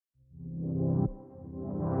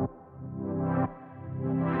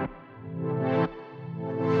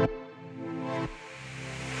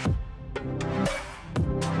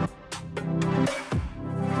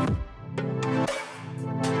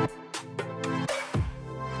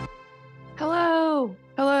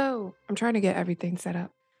I'm trying to get everything set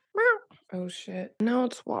up. Meow. Oh shit. Now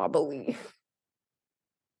it's wobbly.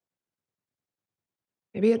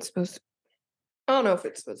 Maybe it's supposed to, I don't know if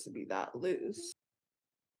it's supposed to be that loose.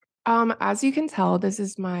 As you can tell, this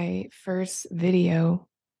is my first video.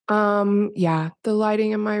 Yeah, the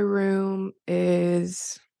lighting in my room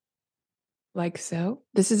is like so.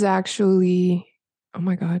 This is actually, oh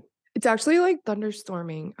my God. It's actually like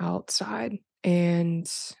thunderstorming outside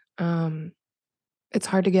and um it's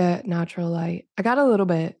hard to get natural light. I got a little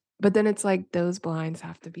bit, but then it's like those blinds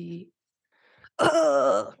have to be.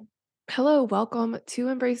 Ugh. Hello, welcome to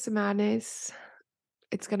Embrace the Madness.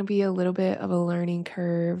 It's going to be a little bit of a learning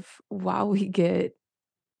curve while we get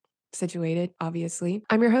situated, obviously.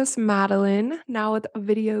 I'm your host, Madeline, now with a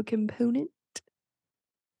video component.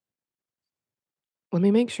 Let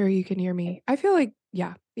me make sure you can hear me. I feel like,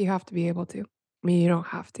 yeah, you have to be able to. I mean, you don't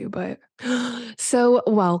have to, but so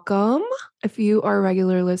welcome. If you are a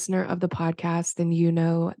regular listener of the podcast, then you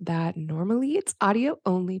know that normally it's audio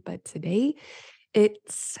only, but today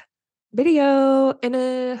it's video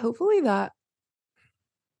and hopefully that.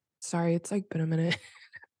 Sorry, it's like been a minute.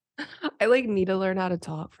 I like need to learn how to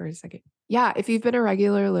talk for a second. Yeah, if you've been a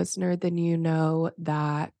regular listener, then you know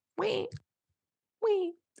that wee.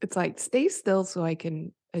 It's like stay still so I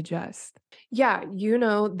can adjust. Yeah, you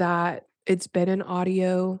know that it's been an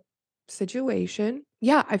audio situation.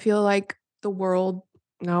 Yeah, I feel like the world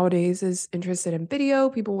nowadays is interested in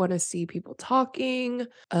video. People want to see people talking,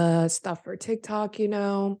 stuff for TikTok, you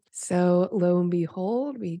know. So lo and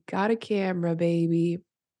behold, we got a camera, baby.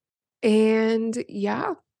 And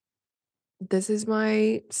yeah, this is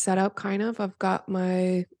my setup kind of. I've got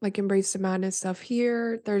my like Embrace the Madness stuff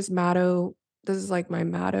here. There's Matto. This is like my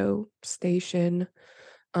Matto station.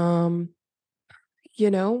 Um,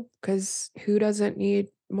 because who doesn't need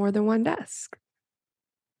more than one desk?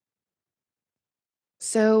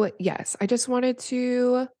 So, yes, I just wanted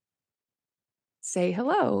to say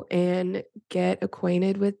hello and get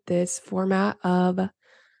acquainted with this format of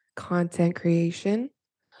content creation.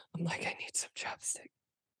 I'm like, I need some chopstick.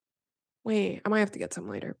 Wait, I might have to get some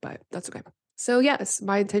later, but that's okay. So, yes,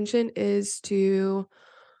 my intention is to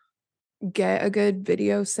get a good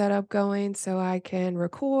video setup going so I can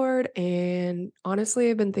record. And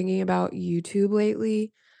honestly, I've been thinking about YouTube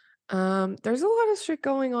lately. There's a lot of shit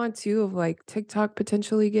going on too of like TikTok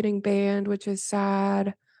potentially getting banned, which is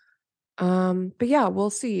sad. But yeah,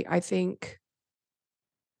 we'll see. I think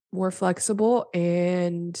we're flexible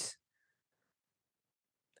and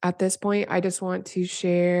at this point I just want to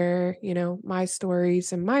share, my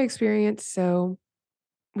stories and my experience so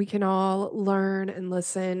we can all learn and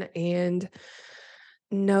listen and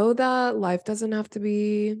know that life doesn't have to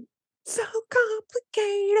be so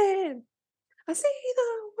complicated. I see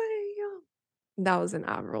the way you. That was an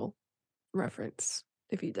Avril reference,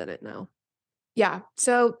 if you didn't know. Yeah,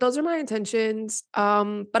 so those are my intentions.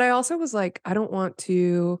 But I also was like, I don't want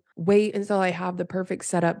to wait until I have the perfect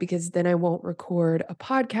setup because then I won't record a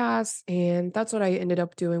podcast. And that's what I ended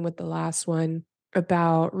up doing with the last one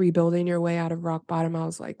about rebuilding your way out of rock bottom. I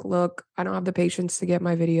was like, look, I don't have the patience to get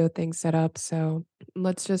my video thing set up. So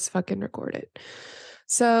let's just fucking record it.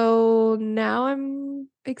 So now I'm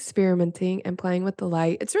experimenting and playing with the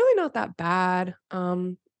light. It's really not that bad.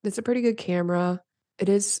 It's a pretty good camera. It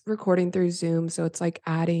is recording through Zoom, so it's like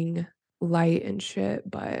adding light and shit,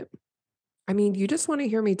 but I mean, you just want to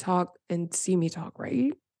hear me talk and see me talk,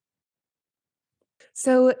 right?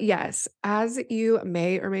 So, yes, as you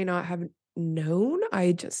may or may not have known,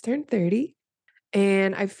 I just turned 30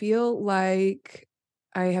 and I feel like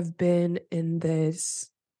I have been in this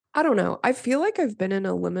I don't know. I feel like I've been in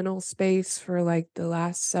a liminal space for like the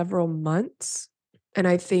last several months. And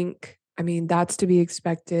I think, I mean, that's to be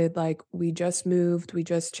expected. Like, we just moved, we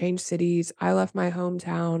just changed cities. I left my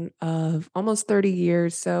hometown of almost 30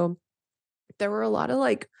 years. So there were a lot of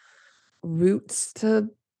like roots to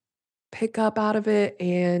pick up out of it.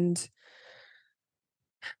 And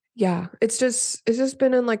yeah, it's just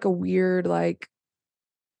been in like a weird, like,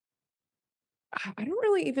 I don't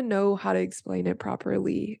really even know how to explain it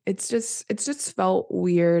properly. It's just felt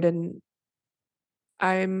weird and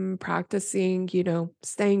I'm practicing,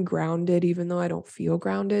 staying grounded even though I don't feel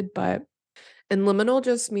grounded, but and liminal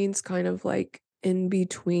just means kind of like in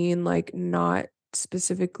between, like not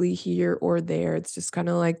specifically here or there. It's just kind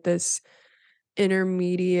of like this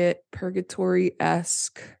intermediate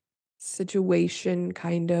purgatory-esque situation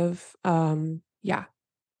kind of. Yeah.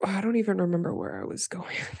 I don't even remember where I was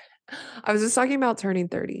going. I was just talking about turning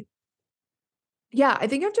 30. Yeah, I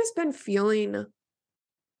think I've just been feeling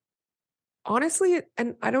honestly,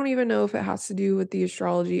 and I don't even know if it has to do with the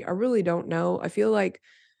astrology. I really don't know. I feel like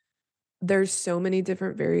there's so many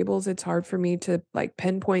different variables, it's hard for me to, like,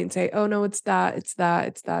 pinpoint and say, "Oh, no, it's that, it's that,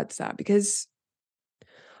 it's that, it's that," because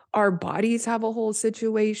our bodies have a whole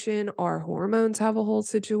situation, our hormones have a whole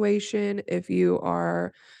situation. If you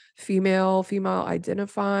are female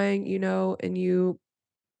identifying, and you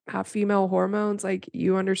have female hormones, like,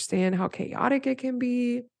 you understand how chaotic it can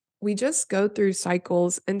be. We just go through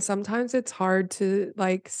cycles, and sometimes it's hard to,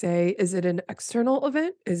 like, say, is it an external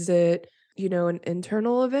event? Is it, an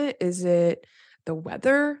internal event? Is it the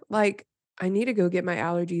weather? Like, I need to go get my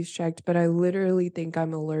allergies checked, but I literally think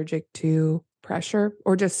I'm allergic to pressure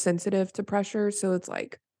or just sensitive to pressure. So it's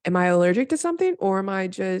like, am I allergic to something or am I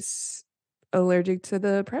just allergic to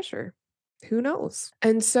the pressure? Who knows?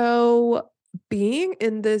 And so being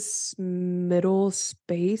in this middle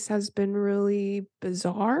space has been really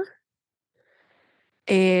bizarre,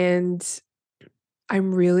 and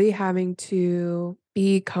I'm really having to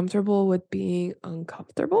be comfortable with being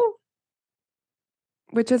uncomfortable,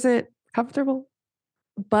 which isn't comfortable,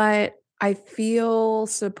 but I feel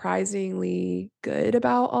surprisingly good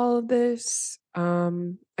about all of this.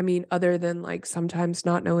 I mean, other than, like, sometimes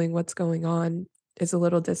not knowing what's going on is a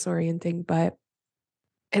little disorienting, but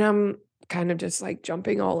and I'm kind of just, like,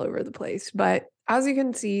 jumping all over the place, but as you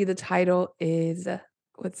can see, the title is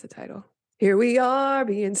what's the title? Here we are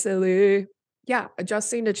being silly. Yeah,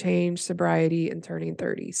 adjusting to change, sobriety, and turning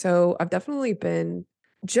 30. So, I've definitely been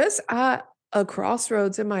just at a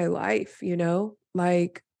crossroads in my life,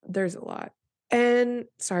 Like, there's a lot. And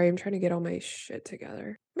sorry, I'm trying to get all my shit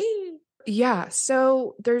together. Me. Yeah,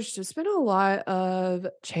 so there's just been a lot of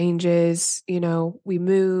changes, we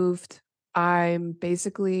moved. I'm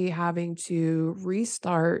basically having to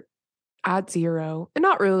restart at 0, and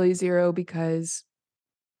not really 0 because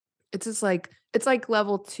it's just like it's like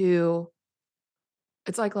level 2.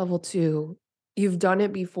 You've done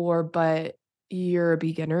it before, but you're a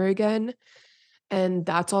beginner again, and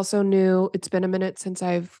that's also new. It's been a minute since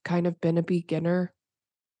I've kind of been a beginner,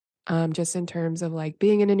 just in terms of, like,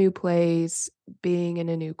 being in a new place, being in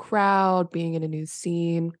a new crowd, being in a new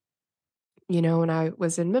scene. When I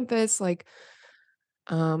was in Memphis, like,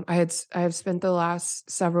 I have spent the last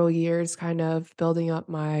several years kind of building up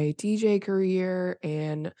my DJ career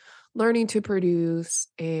and learning to produce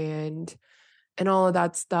and all of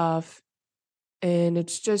that stuff, and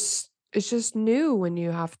it's just new when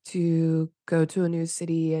you have to go to a new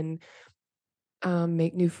city and,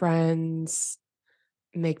 make new friends,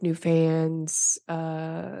 make new fans,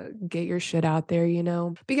 get your shit out there,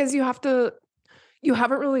 Because you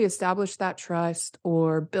haven't really established that trust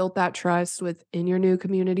or built that trust within your new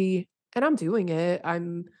community, and I'm doing it.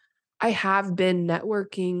 I have been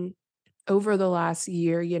networking over the last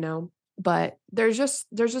year, but there's just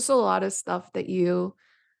a lot of stuff that you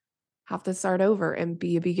have to start over and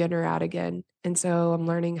be a beginner at again. And so I'm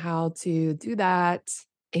learning how to do that,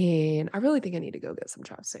 and I really think I need to go get some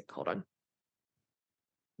chapstick. Hold on.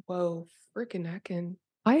 Whoa, freaking heckin'.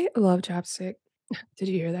 I love chapstick. Did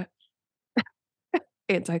you hear that?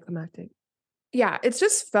 Anticlimactic. Yeah, it's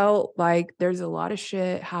just felt like there's a lot of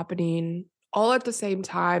shit happening all at the same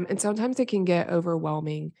time, and sometimes it can get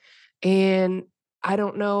overwhelming. And I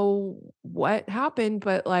don't know what happened,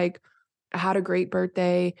 but, like, I had a great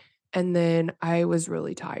birthday, and then I was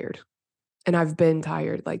really tired, and I've been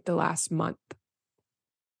tired, like, the last month.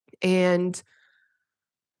 And,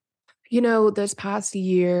 this past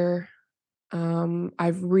year,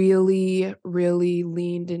 I've really, really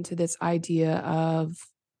leaned into this idea of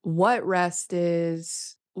what rest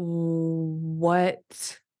is,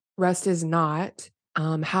 what rest is not.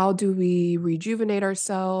 How do we rejuvenate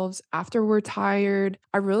ourselves after we're tired?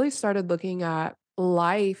 I really started looking at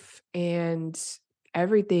life and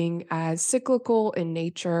everything as cyclical in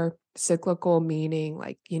nature. Cyclical meaning,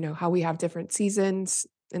 like, how we have different seasons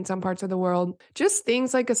in some parts of the world, just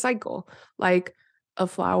things like a cycle, like a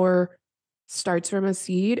flower starts from a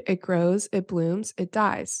seed, it grows, it blooms, it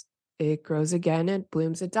dies. It grows again, it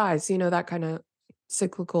blooms, it dies, that kind of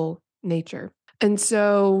cyclical nature. And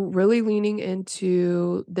so, really leaning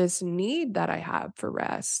into this need that I have for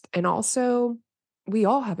rest. And also, we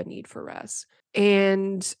all have a need for rest.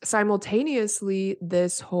 And simultaneously,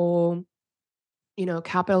 this whole,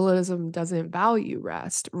 capitalism doesn't value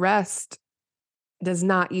rest. Rest does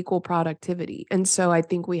not equal productivity. And so, I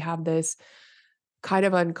think we have this kind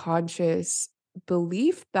of unconscious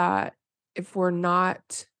belief that if we're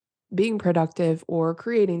not being productive or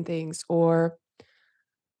creating things or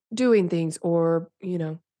doing things or,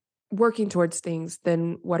 working towards things,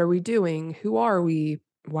 then what are we doing? Who are we?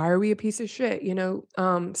 Why are we a piece of shit?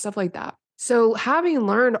 Stuff like that. So having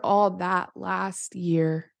learned all that last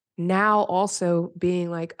year now also being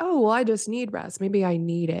like, "Oh, well, I just need rest. Maybe I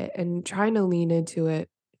need it," and trying to lean into it,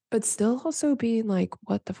 but still also being like,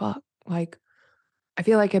 "What the fuck?" Like, I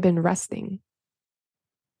feel like I've been resting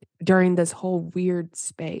during this whole weird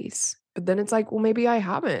space. But then it's like, well, maybe I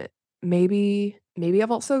haven't. Maybe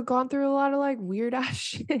I've also gone through a lot of like weird ass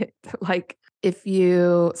shit. Like if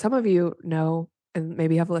you some of you know and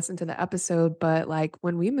maybe have listened to the episode, but like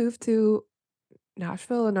when we moved to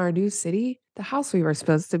Nashville in our new city, the house we were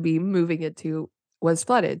supposed to be moving into was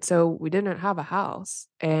flooded. So we didn't have a house.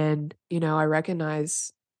 And, I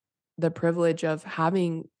recognize the privilege of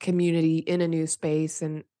having community in a new space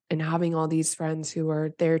and having all these friends who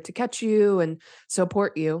are there to catch you and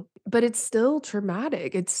support you. But it's still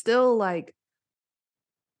traumatic. It's still like,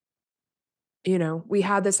 we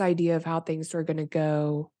had this idea of how things were going to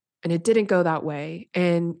go and it didn't go that way.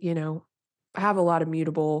 And, I have a lot of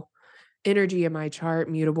mutable energy in my chart,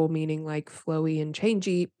 mutable meaning like flowy and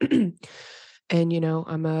changey. And,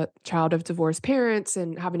 I'm a child of divorced parents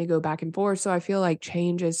and having to go back and forth. So I feel like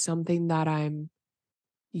change is something that I'm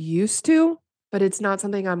used to, but it's not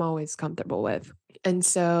something I'm always comfortable with. And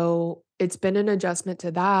so it's been an adjustment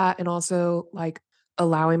to that and also like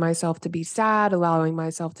allowing myself to be sad, allowing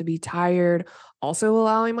myself to be tired, also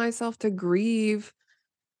allowing myself to grieve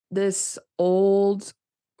this old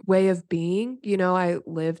way of being. I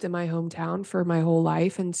lived in my hometown for my whole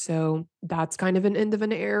life. And so that's kind of an end of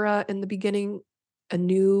an era in the beginning, a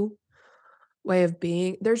new way of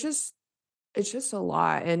being. It's just a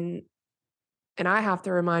lot. And I have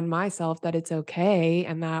to remind myself that it's okay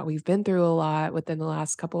and that we've been through a lot within the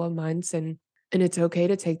last couple of months and it's okay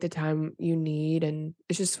to take the time you need. And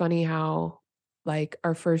it's just funny how like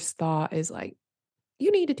our first thought is like,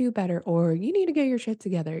 you need to do better or you need to get your shit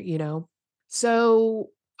together. So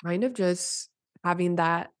kind of just having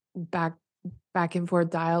that back and forth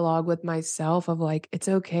dialogue with myself of like, it's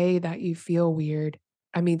okay that you feel weird.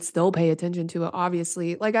 I mean, still pay attention to it,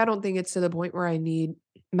 obviously. Like, I don't think it's to the point where I need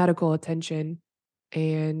medical attention.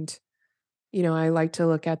 And, I like to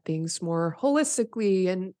look at things more holistically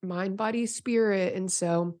and mind, body, spirit. And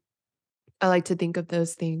so I like to think of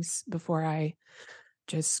those things before I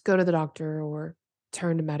just go to the doctor or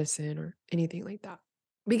turn to medicine or anything like that.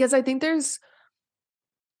 Because I think there's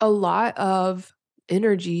a lot of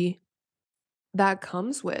energy that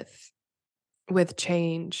comes with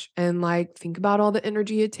change and like think about all the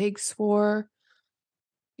energy it takes for,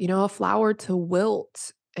 a flower to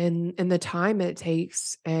wilt and the time it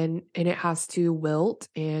takes and it has to wilt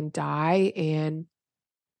and die and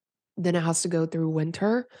then it has to go through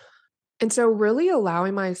winter. And so really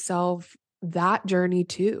allowing myself that journey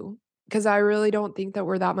too, because I really don't think that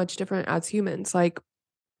we're that much different as humans. Like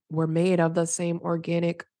we're made of the same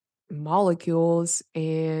organic molecules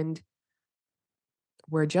and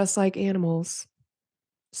we're just like animals.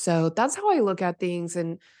 So that's how I look at things.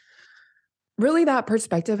 And really that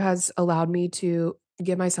perspective has allowed me to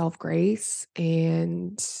give myself grace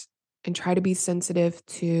and try to be sensitive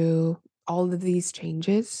to all of these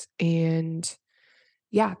changes and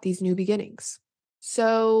yeah, these new beginnings.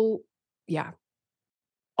 So, yeah,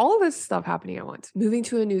 all of this stuff happening at once, moving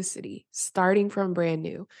to a new city, starting from brand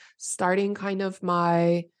new, starting kind of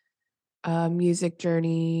my music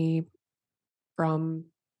journey from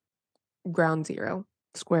ground zero,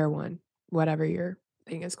 square one, whatever your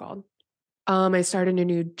thing is called. I started a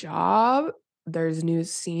new job. There's new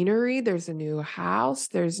scenery. There's a new house.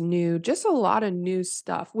 There's just a lot of new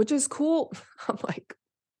stuff, which is cool. I'm like,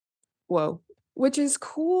 whoa, which is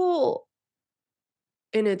cool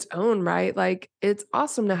in its own right. Like, it's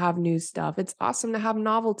awesome to have new stuff. It's awesome to have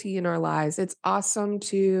novelty in our lives. It's awesome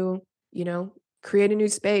to, you know, create a new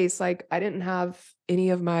space. Like, I didn't have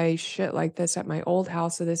any of my shit like this at my old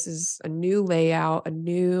house. So, this is a new layout, a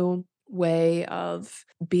new way of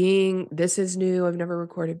being. This is new. I've never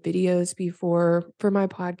recorded videos before for my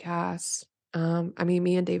podcast. I mean,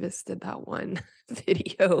 me and Davis did that one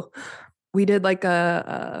video. We did like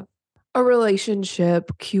a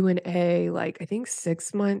relationship Q&A, like, I think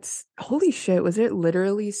 6 months. Holy shit, was it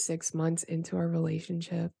literally 6 months into our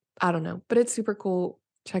relationship? I don't know, but it's super cool.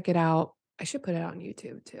 Check it out. I should put it on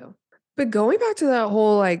YouTube too. But going back to that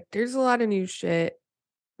whole, like, there's a lot of new shit.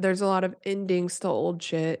 There's a lot of endings to old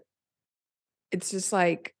shit. It's just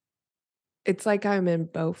like it's like I'm in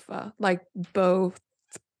both, like, both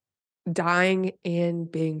dying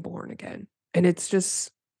and being born again. And it's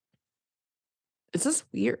just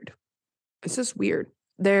weird. It's just weird.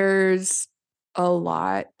 There's a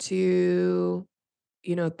lot to,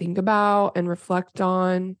 think about and reflect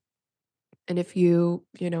on. And if you,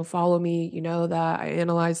 follow me, you know that I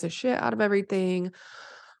analyze the shit out of everything.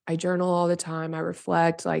 I journal all the time. I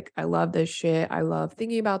reflect, like, I love this shit. I love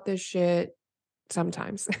thinking about this shit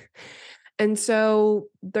sometimes. And so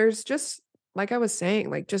there's just, like I was saying,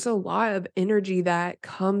 like just a lot of energy that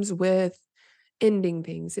comes with ending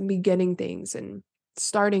things and beginning things and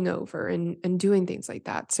starting over and doing things like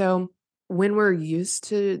that. So when we're used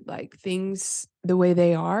to like things the way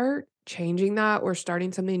they are, changing that or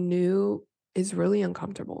starting something new is really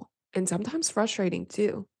uncomfortable and sometimes frustrating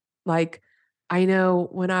too. Like I know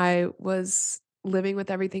when I was living with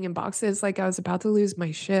everything in boxes, like I was about to lose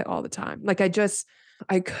my shit all the time. Like I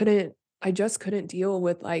couldn't I just couldn't deal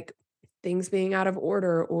with like things being out of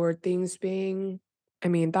order or things being I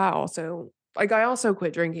mean, that also like, I also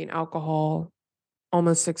quit drinking alcohol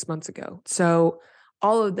almost 6 months ago. So,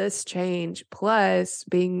 all of this change plus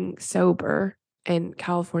being sober and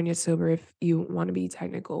California sober if you wanna be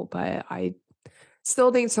technical, but I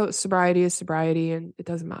still think sobriety is sobriety and it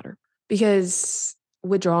doesn't matter because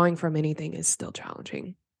withdrawing from anything is still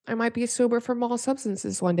challenging. I might be sober from all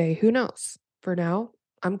substances one day, who knows? For now,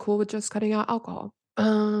 I'm cool with just cutting out alcohol.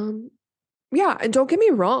 Yeah, and don't get me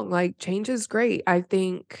wrong, like, change is great. I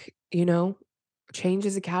think, change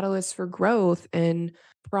is a catalyst for growth and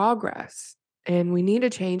progress, and we need to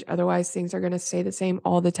change, otherwise things are gonna stay the same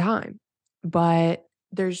all the time. But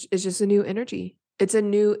it's just a new energy. It's a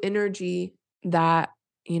new energy that,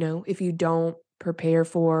 if you don't prepare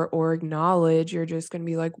for or acknowledge, you're just gonna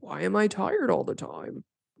be like, "Why am I tired all the time?"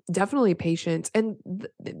 Definitely patience, and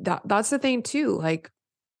that's the thing too, like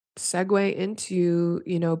segue into,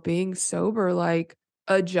 being sober, like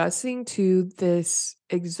adjusting to this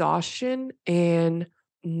exhaustion and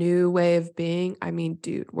new way of being. I mean,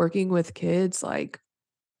 dude, working with kids, like,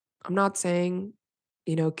 I'm not saying,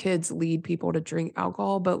 kids lead people to drink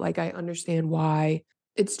alcohol, but like I understand why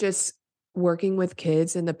it's just working with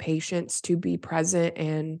kids and the patience to be present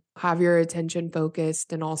and have your attention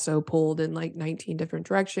focused and also pulled in like 19 different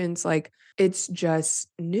directions. Like it's just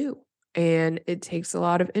new and it takes a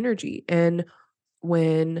lot of energy. And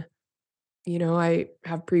when, I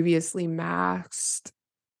have previously masked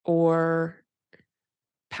or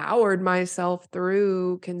powered myself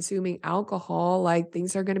through consuming alcohol, like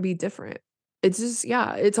things are going to be different. It's just,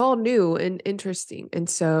 yeah, it's all new and interesting. And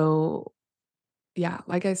so, yeah,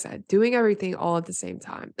 like I said, doing everything all at the same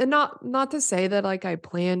time. And not to say that like I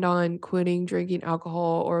planned on quitting drinking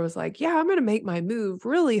alcohol or was like, yeah, I'm going to make my move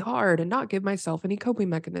really hard and not give myself any coping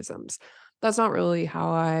mechanisms. That's not really how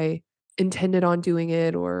I intended on doing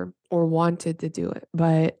it or wanted to do it.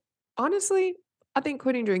 But honestly, I think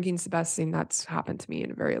quitting drinking is the best thing that's happened to me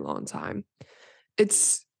in a very long time.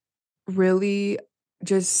 It's really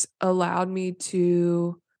just allowed me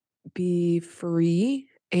to be free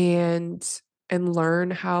and learn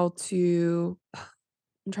how to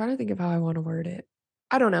I'm trying to think of how I wanna word it.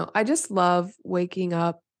 I don't know. I just love waking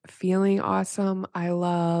up feeling awesome. I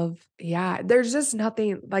love yeah, there's just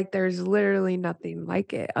nothing like, there's literally nothing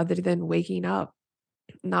like it other than waking up,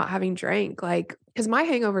 not having drank, like because my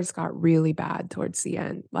hangovers got really bad towards the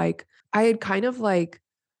end. Like, I had kind of, like,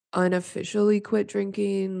 unofficially quit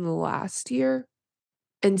drinking last year,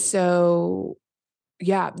 and so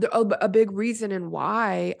yeah, a big reason and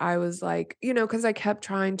why I was like, because I kept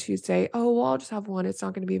trying to say, "Oh, well, I'll just have one, it's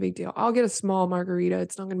not gonna be a big deal. I'll get a small margarita,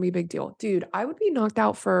 it's not gonna be a big deal." Dude, I would be knocked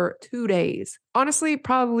out for 2 days. Honestly,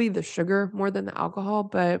 probably the sugar more than the alcohol,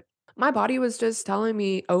 but my body was just telling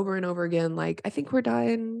me over and over again, like, "I think we're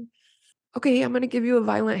done. Okay, I'm gonna give you a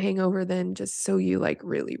violent hangover then just so you, like,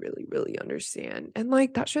 really, really, really understand." And,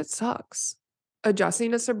 like, that shit sucks. Adjusting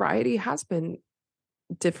to sobriety has been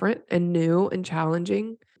different and new and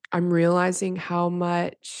challenging. I'm realizing how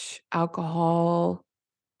much alcohol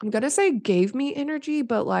I'm gonna say gave me energy,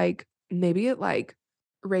 but, like, maybe it, like,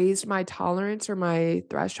 raised my tolerance or my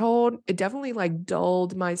threshold. It definitely, like,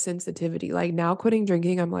 dulled my sensitivity. Like, now quitting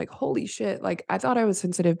drinking, I'm like, "Holy shit." Like, I thought I was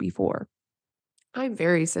sensitive before. I'm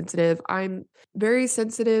very sensitive. I'm very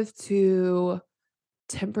sensitive to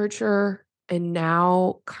temperature and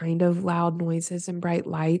now kind of loud noises and bright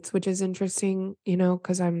lights, which is interesting,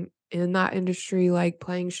 because I'm in that industry, like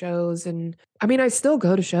playing shows. And I mean, I still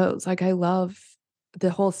go to shows. Like, I love the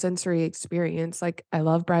whole sensory experience. Like, I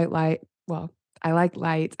love bright light. Well, I like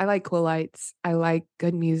lights. I like cool lights. I like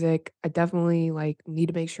good music. I definitely like need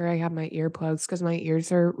to make sure I have my earplugs because my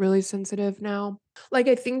ears are really sensitive now. Like,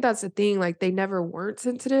 I think that's the thing. Like, they never weren't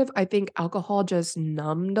sensitive. I think alcohol just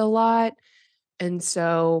numbed a lot and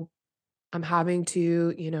so I'm having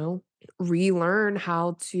to, relearn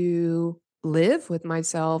how to live with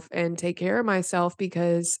myself and take care of myself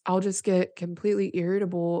because I'll just get completely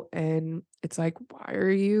irritable and it's like, why are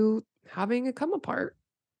you having a come apart?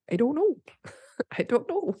 I don't know. I don't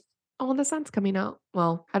know. Oh, the sun's coming out.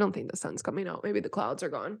 Well, I don't think the sun's coming out. Maybe the clouds are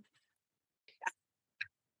gone.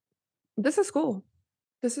 This is cool.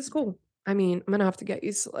 This is cool. I mean, I'm gonna have to get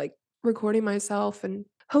used to, like, recording myself, and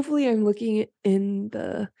hopefully I'm looking in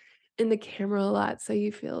the camera a lot so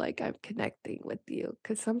you feel like I'm connecting with you.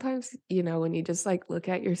 Because sometimes, when you just, like, look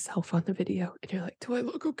at yourself on the video and you're like, "Do I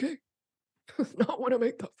look okay?" Not wanna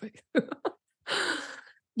make that face.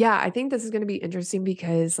 Yeah, I think this is gonna be interesting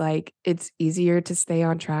because, like, it's easier to stay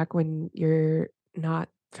on track when you're not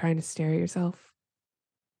trying to stare at yourself.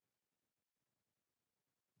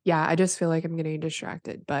 Yeah, I just feel like I'm getting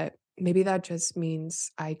distracted, but maybe that just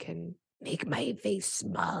means I can make my face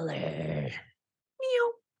smaller.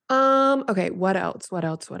 Meow. Okay, what else? What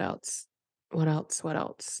else? What else? What else? What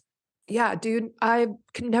else? Yeah, dude, I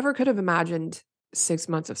never could have imagined 6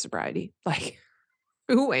 months of sobriety. Like,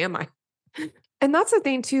 who am I? And that's the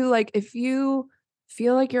thing too, like, if you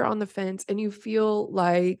feel like you're on the fence and you feel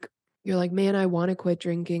like you're like, "Man, I wanna quit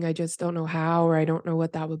drinking, I just don't know how, or I don't know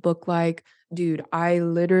what that would look like." Dude, I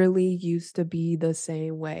literally used to be the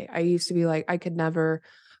same way. I used to be like, I could never,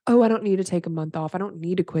 "Oh, I don't need to take a month off. I don't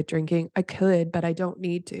need to quit drinking. I could, but I don't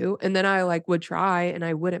need to." And then I, like, would try and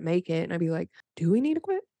I wouldn't make it, and I'd be like, "Do we need to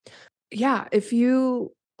quit?" Yeah, if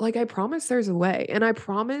you like, I promise there's a way, and I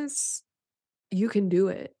promise you can do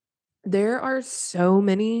it. There are so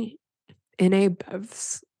many NA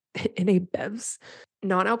bevs NA bevs,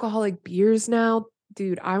 non-alcoholic beers now.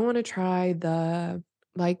 Dude, I wanna try the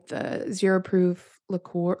 0 proof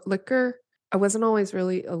liquor. I wasn't always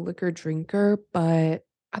really a liquor drinker, but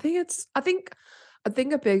I think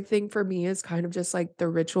a big thing for me is kind of just, like, the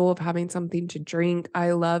ritual of having something to drink.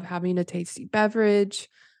 I love having a tasty beverage.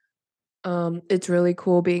 It's really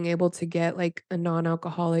cool being able to get, like, a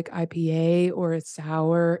non-alcoholic IPA or a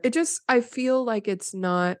sour. I feel like it's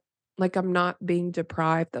not like I'm not being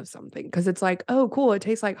deprived of something because it's like, "Oh, cool, it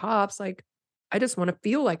tastes like hops," like, I just wanna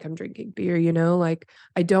feel like I'm drinking beer, like,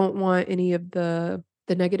 I don't want any of the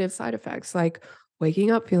negative side effects, like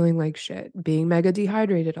waking up feeling like shit, being mega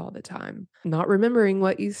dehydrated all the time, not remembering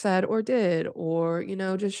what you said or did, or,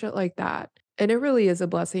 just shit like that. And it really is a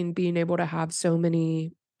blessing being able to have so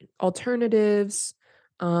many alternatives,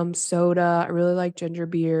 soda, I really like ginger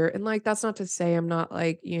beer, and, like, that's not to say I'm not,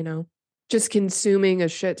 like, just consuming a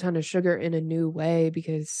shit ton of sugar in a new way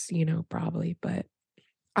because, probably, but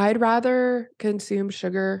I'd rather consume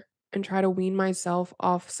sugar and try to wean myself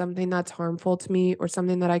off something that's harmful to me or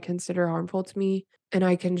something that I consider harmful to me, and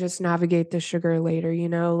I can just navigate the sugar later,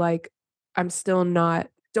 like, I'm still not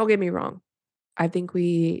don't get me wrong, I think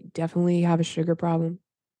we definitely have a sugar problem.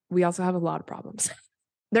 We also have a lot of problems.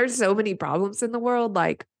 There's so many problems in the world,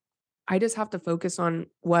 like, I just have to focus on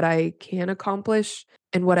what I can accomplish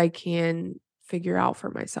and what I can figure out for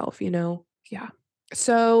myself, you know? Yeah.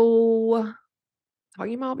 So,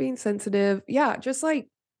 talking about being sensitive, yeah, just, like,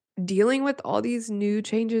 dealing with all these new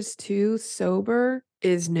changes too sober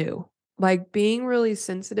is new. Like, being really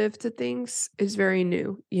sensitive to things is very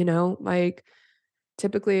new, Like,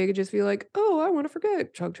 typically, I could just be like, "Oh, I wanna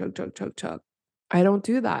forget." Chug, chug, chug, chug, chug. I don't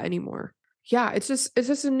do that anymore. Yeah, it's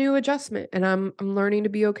just a new adjustment, and I'm learning to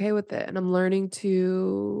be okay with it, and I'm learning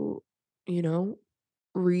to, you know,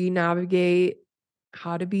 re-navigate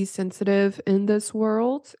how to be sensitive in this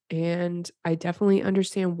world, and I definitely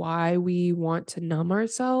understand why we want to numb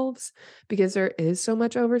ourselves because there is so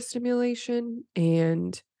much overstimulation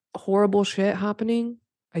and horrible shit happening.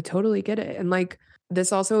 I totally get it, and, like,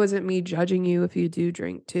 this also isn't me judging you if you do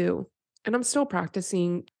drink too, and I'm still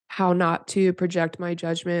practicing how not to project my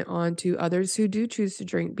judgment onto others who do choose to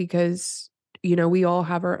drink because, we all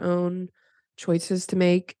have our own choices to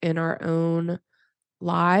make in our own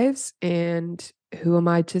lives, and who am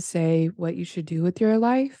I to say what you should do with your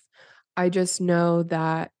life? I just know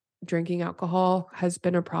that drinking alcohol has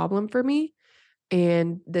been a problem for me,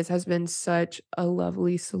 and this has been such a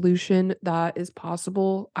lovely solution that is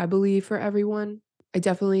possible, I believe, for everyone. I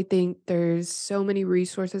definitely think there's so many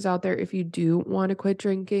resources out there if you do wanna quit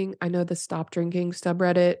drinking. I know the stop drinking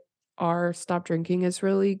subreddit, our stop drinking is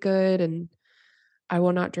really good, and I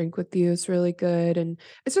will not drink with you is really good, and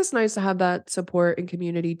it's just nice to have that support and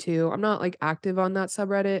community too. I'm not, like, active on that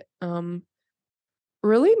subreddit.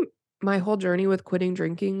 Really, my whole journey with quitting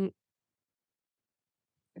drinking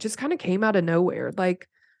just kinda came out of nowhere, like,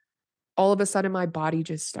 all of a sudden, my body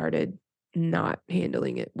just started not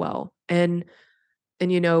handling it well, and,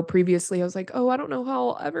 previously, I was like, "Oh, I don't know how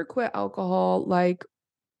I'll ever quit alcohol," like,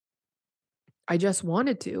 I just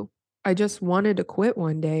wanted to. I just wanted to quit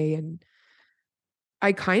one day, and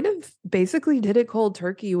I kind of basically did it cold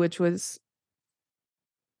turkey, which was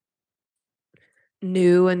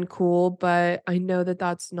new and cool, but I know that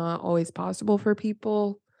that's not always possible for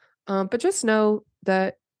people. But just know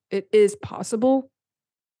that it is possible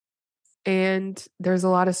and there's a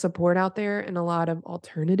lot of support out there and a lot of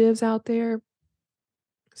alternatives out there.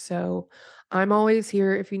 So I'm always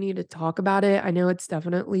here if you need to talk about it. I know it's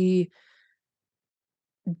definitely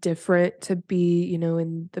different to be,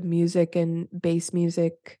 in the music and bass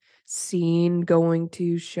music scene, going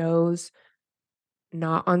to shows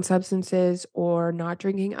not on substances or not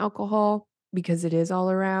drinking alcohol because it is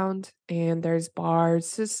all around and there's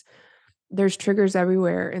bars, just there's triggers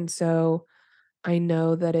everywhere. And so I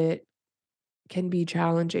know that it can be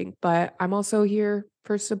challenging, but I'm also here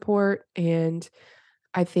for support. And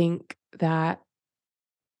I think that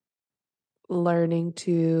learning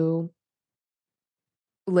to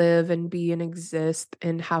live and be and exist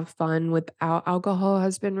and have fun without alcohol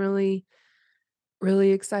has been really,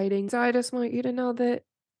 really exciting. So I just want you to know that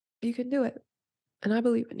you can do it. And I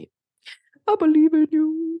believe in you. I believe in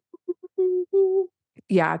you.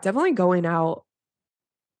 Yeah, definitely going out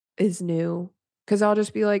is new because I'll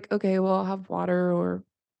just be like, okay, well, I'll have water or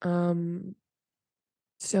um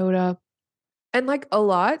soda. And like a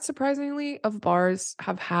lot, surprisingly, of bars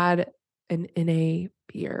have had an NA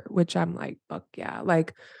beer, which I'm like, fuck yeah.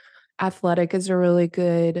 Like Athletic is a really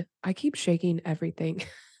good I keep shaking everything.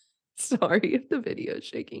 Sorry if the video is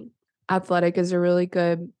shaking. Athletic is a really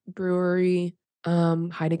good brewery.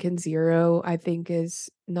 Heineken Zero, I think, is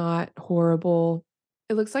not horrible.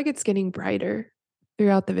 It looks like it's getting brighter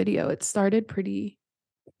throughout the video. It started pretty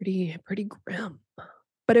grim.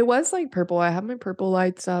 But it was like purple. I have my purple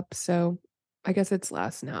lights up, so I guess it's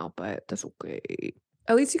less now, but that's okay.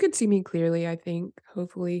 At least you could see me clearly, I think,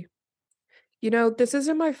 hopefully. This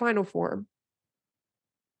isn't my final form.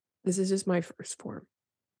 This is just my first form.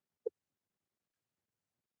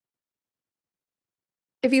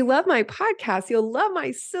 If you love my podcast, you'll love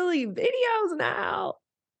my silly videos now.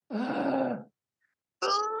 Ugh.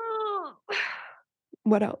 Ugh.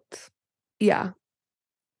 What else? Yeah,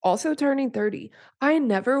 also turning 30. I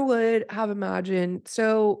never would have imagined.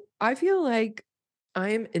 So I feel like I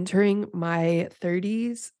am entering my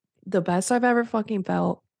 30s the best I've ever fucking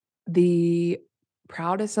felt, the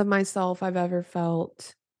proudest of myself I've ever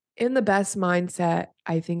felt, in the best mindset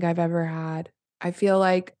I think I've ever had. I feel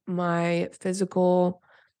like my physical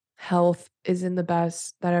health is in the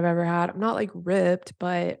best that I've ever had. I'm not like ripped,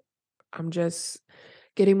 but I'm just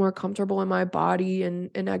getting more comfortable in my body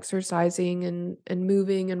and exercising and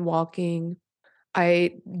moving and walking.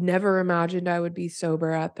 I never imagined I would be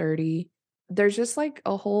sober at 30. There's just like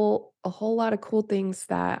a whole lot of cool things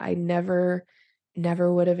that I never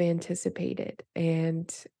would have anticipated.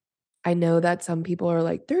 And I know that some people are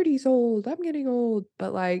like 30's old, I'm getting old,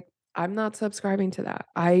 but like I'm not subscribing to that.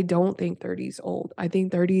 I don't think 30's old. I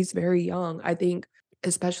think 30's very young. I think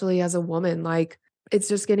especially as a woman, like it's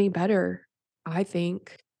just getting better, I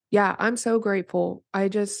think. Yeah, I'm so grateful. I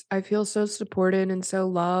feel so supported and so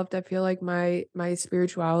loved. I feel like my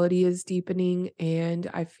spirituality is deepening and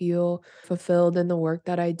I feel fulfilled in the work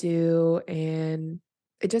that I do and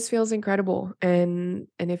it just feels incredible. And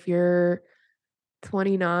if you're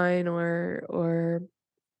 29 or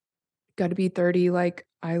gotta be 30, like,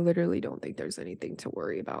 I literally don't think there's anything to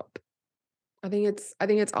worry about. I think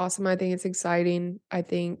it's awesome, I think it's exciting, I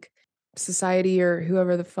think society or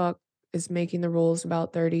whoever the fuck is making the rules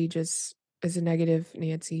about 30 just is a negative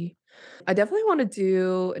Nancy. I definitely wanna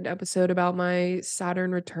do an episode about my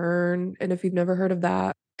Saturn return, and if you've never heard of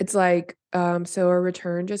that, it's like, so a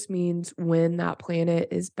return just means when that planet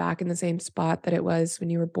is back in the same spot that it was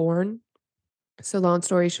when you were born. So long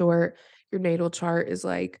story short, your natal chart is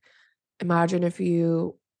like imagine if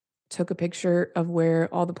you took a picture of where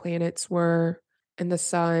all the planets were and the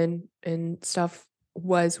sun and stuff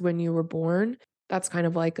was when you were born. That's kind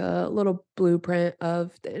of like a little blueprint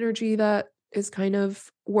of the energy that is kind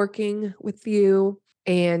of working with you.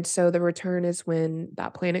 And so the return is when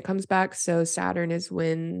that planet comes back. So Saturn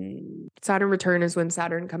return is when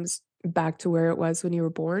Saturn comes back to where it was when you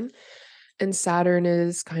were born. And Saturn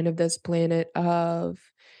is kind of this planet of,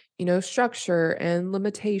 structure and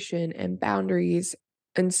limitation and boundaries.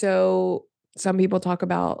 And so some people talk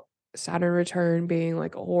about Saturn return being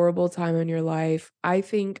like a horrible time in your life. I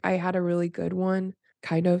think I had a really good one,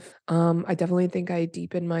 kind of. I definitely think I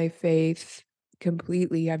deepened my faith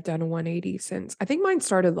completely. I've done a 180 since. I think mine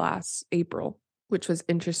started last April, which was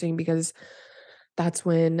interesting because that's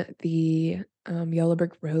when the, Yellow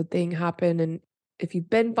Brick Road thing happened, and if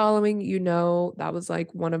you've been following, that was,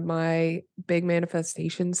 like, one of my big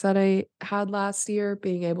manifestations that I had last year,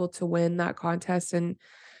 being able to win that contest and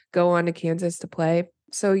go on to Kansas to play.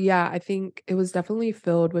 So, yeah, I think it was definitely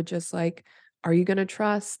filled with just, like, Are you gonna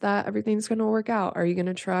trust that everything's gonna work out? Are you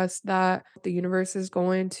gonna trust that the universe is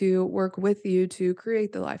going to work with you to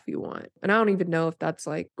create the life you want? And I don't even know if that's,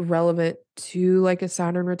 like, relevant to, like, a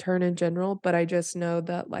Saturn return in general, but I just know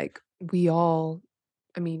that, like, we all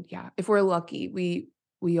I mean, yeah, if we're lucky,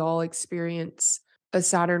 we all experience a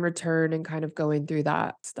Saturn return and kind of going through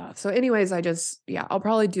that stuff. So anyways, I just yeah, I'll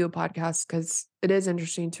probably do a podcast because it is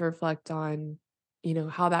interesting to reflect on,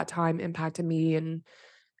 how that time impacted me and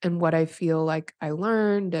what I feel like I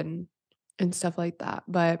learned and stuff like that.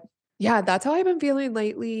 But yeah, that's how I've been feeling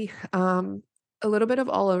lately. A little bit of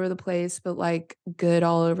all over the place, but like good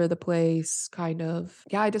all over the place kind of.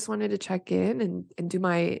 Yeah, I just wanted to check in and do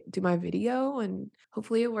my video and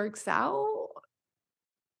hopefully it works out.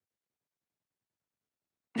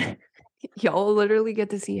 Y'all literally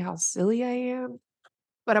get to see how silly I am.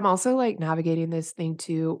 But I'm also like navigating this thing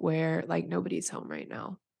too where like nobody's home right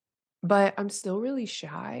now. But I'm still really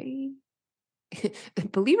shy.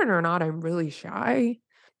 Believe it or not, I'm really shy.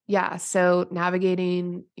 Yeah, so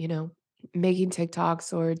navigating, making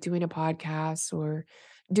TikToks or doing a podcast or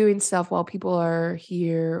doing stuff while people are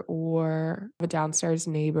here or a downstairs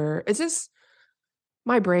neighbor. It's just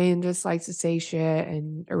my brain just likes to say shit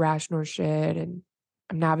and irrational shit and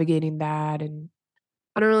I'm navigating that and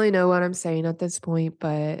I don't really know what I'm saying at this point,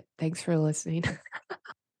 but thanks for listening.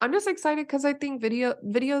 I'm just excited because I think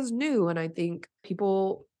video's new and I think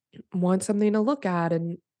people want something to look at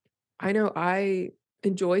and I know I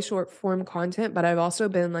enjoy short form content, but I've also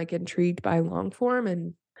been, like, intrigued by long form,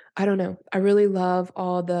 and I don't know. I really love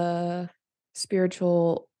all the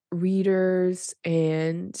spiritual readers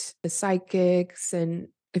and the psychics, and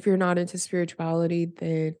if you're not into spirituality,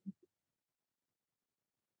 then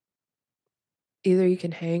either you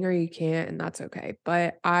can hang or you can't, and that's okay,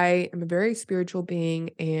 but I am a very spiritual being,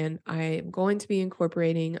 and I am going to be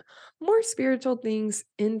incorporating more spiritual things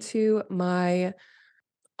into my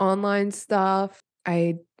online stuff.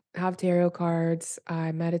 I have tarot cards,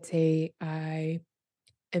 I meditate, I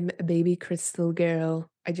am a baby crystal girl.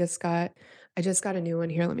 I just got a new one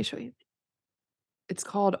here, let me show you. It's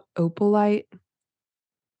called Opalite.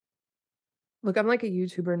 Look, I'm like a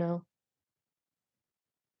YouTuber now.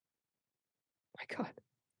 My god.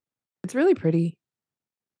 It's really pretty.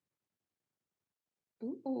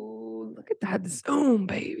 Ooh, look at that zoom,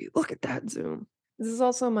 baby. Look at that zoom. This is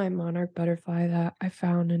also my monarch butterfly that I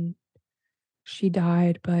found and she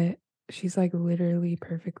died, but she's like literally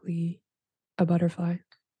perfectly a butterfly.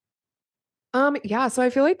 Yeah, so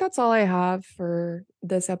I feel like that's all I have for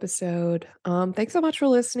this episode. Thanks so much for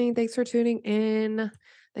listening. Thanks for tuning in.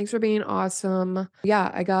 Thanks for being awesome.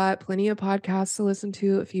 Yeah, I got plenty of podcasts to listen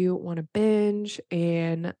to if you want to binge,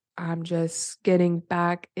 and I'm just getting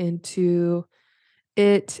back into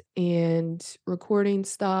it and recording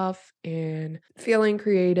stuff and feeling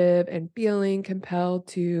creative and feeling compelled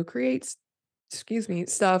to create excuse me,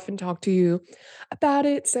 stuff and talk to you about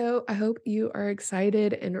it. So I hope you are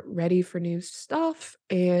excited and ready for new stuff.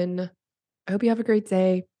 And I hope you have a great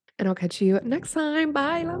day. And I'll catch you next time.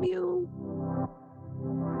 Bye. Love you.